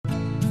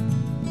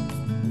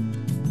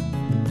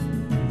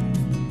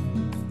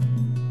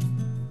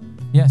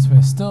Yes,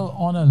 we're still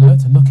on alert,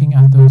 looking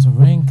at those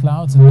rain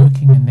clouds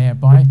lurking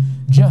nearby,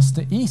 just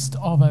east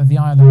of the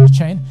island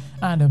chain.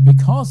 And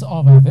because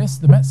of this,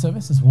 the Met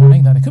Service is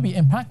warning that there could be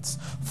impacts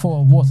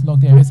for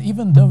waterlogged areas,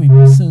 even though we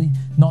will see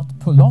not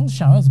prolonged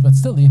showers, but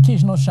still the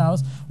occasional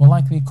showers will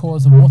likely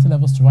cause the water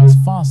levels to rise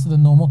faster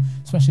than normal,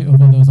 especially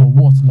over those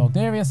waterlogged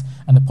areas,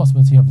 and the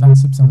possibility of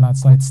landslips and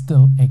landslides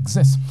still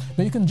exists.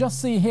 But you can just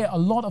see here a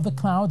lot of the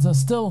clouds are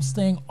still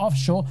staying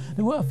offshore.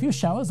 There were a few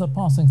showers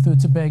passing through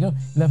Tobago,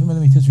 11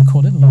 millimeters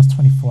recorded in the last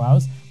 24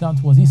 hours, down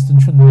towards eastern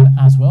Trinidad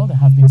as well. There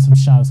have been some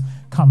showers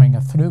coming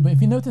through, but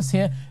if you notice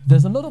here,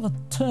 there's a lot of a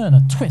turn,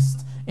 a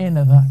twist in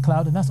that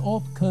cloud, and that's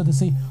all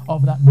courtesy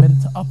of that mid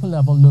to upper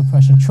level low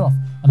pressure trough.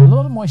 And a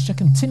lot of moisture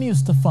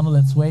continues to funnel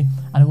its way,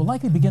 and it will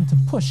likely begin to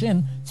push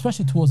in,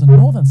 especially towards the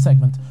northern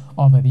segment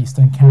of the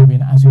Eastern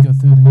Caribbean as we go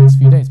through the next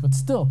few days. But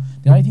still,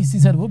 the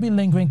ITCZ will be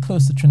lingering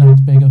close to Trinidad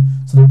and Tobago,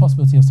 so the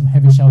possibility of some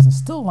heavy showers is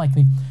still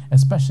likely,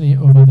 especially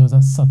over those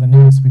southern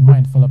areas. Be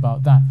mindful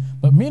about that.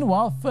 But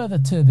meanwhile, further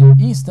to the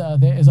east,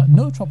 there is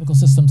no tropical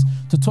systems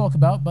to talk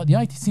about, but the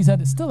ITCZ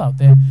is still out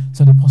there,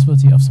 so the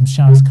possibility of some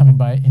showers coming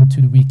by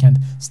into the weekend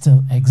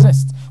still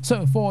exists.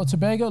 So for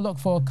Tobago, look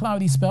for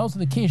cloudy spells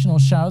with occasional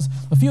showers.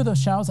 A few of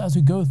those showers as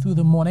we go through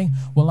the morning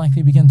will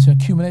likely begin to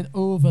accumulate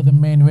over the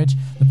main ridge.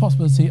 The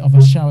possibility of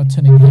a shower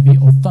turning heavy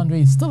or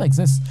thundery still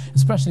exists,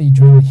 especially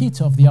during the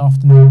heat of the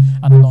afternoon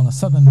and along the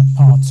southern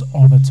parts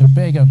of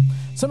Tobago.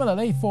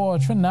 Similarly, for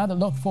Trinidad,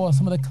 look for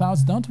some of the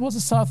clouds down towards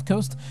the south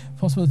coast,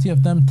 possibility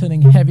of them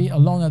turning heavy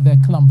along their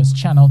Columbus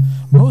Channel.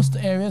 Most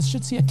areas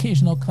should see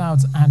occasional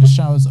clouds and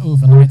showers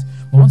overnight,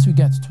 but once we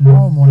get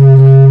tomorrow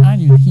morning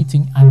and your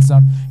heating adds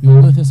up,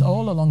 you'll notice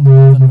all along the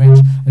northern range,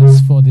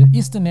 as for the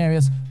eastern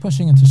areas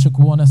pushing into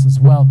Chukwuonis as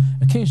well,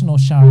 occasional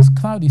showers,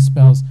 cloudy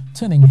spells,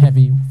 turning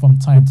heavy from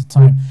time to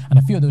time, and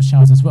a few of those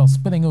showers as well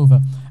spilling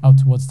over out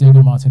towards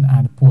Diego Martin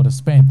and Port of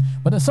Spain.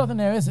 But the southern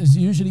areas is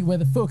usually where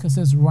the focus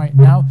is right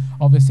now.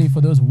 Obviously,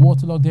 for those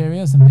waterlogged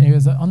areas and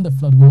areas that are under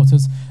flood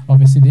waters,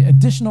 obviously the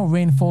additional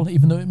rainfall,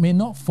 even though it may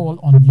not fall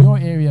on your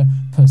area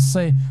per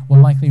se, will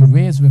likely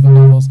raise river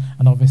levels,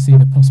 and obviously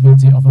the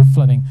possibility of a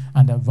flooding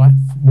and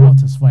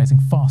waters rising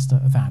faster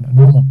than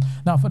normal.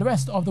 Now, for the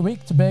rest of the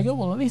week, Tobago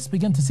will at least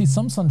begin to see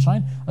some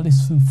sunshine, at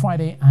least through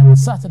Friday and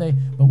Saturday,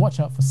 but watch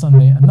out for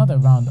Sunday. Another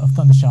round of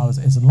thunder showers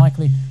is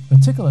likely,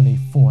 particularly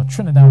for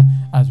Trinidad,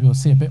 as we will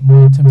see a bit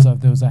more in terms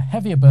of those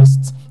heavier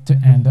bursts to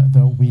end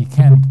the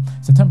weekend.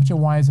 So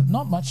temperature-wise,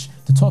 not much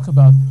to talk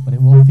about, but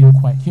it will feel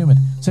quite humid.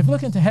 So if you're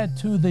looking to head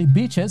to the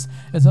beaches,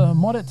 it's a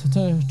moderate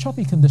to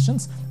choppy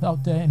conditions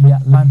out there in the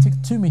Atlantic,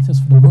 2 meters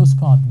for the most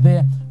part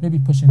there, maybe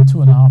pushing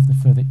 2.5 the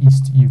further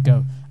east you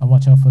go. And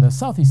watch out for the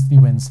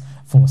southeasterly winds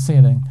for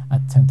sailing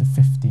at 10 to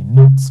 15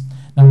 knots.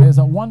 Now, there's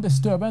one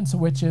disturbance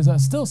which is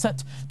still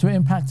set to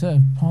impact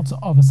parts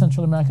of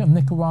Central America,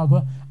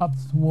 Nicaragua, up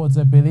towards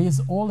Belize,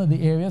 all of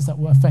the areas that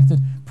were affected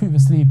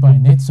previously by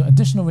Nate. So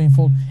additional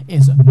rainfall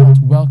is not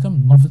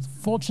welcome.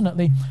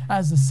 Unfortunately,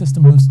 as the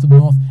system moves to the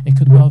north, it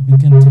could well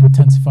begin to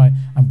intensify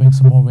and bring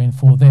some more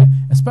rainfall there,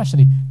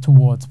 especially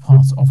towards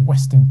parts of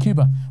western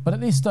Cuba. But at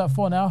least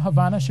for now,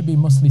 Havana should be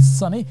mostly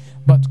sunny,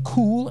 but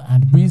cool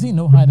and breezy,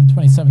 no higher than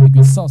 27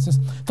 degrees Celsius.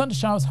 Thunder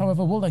showers,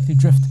 however, will likely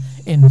drift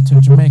into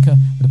Jamaica,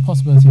 with the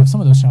possibility of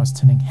some of those showers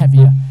turning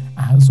heavier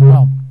as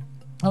well.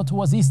 Out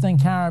towards the Eastern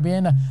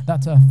Caribbean,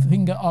 that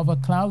finger of a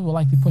cloud will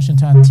likely push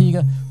into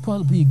Antigua,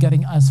 probably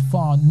getting as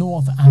far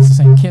north as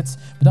St. Kitts.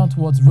 But down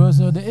towards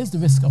Roseau, there is the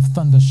risk of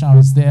thunder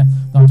showers there.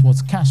 Down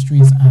towards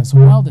Castries as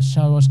well, the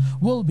showers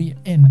will be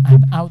in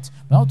and out.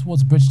 But out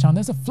towards Bridgetown,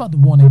 there's a flood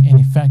warning in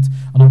effect.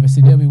 And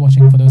obviously, they'll be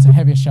watching for those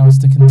heavier showers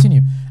to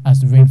continue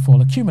as the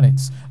rainfall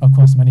accumulates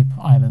across many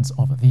islands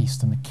of the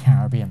Eastern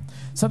Caribbean.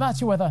 So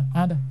that's your weather,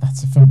 and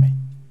that's it from me.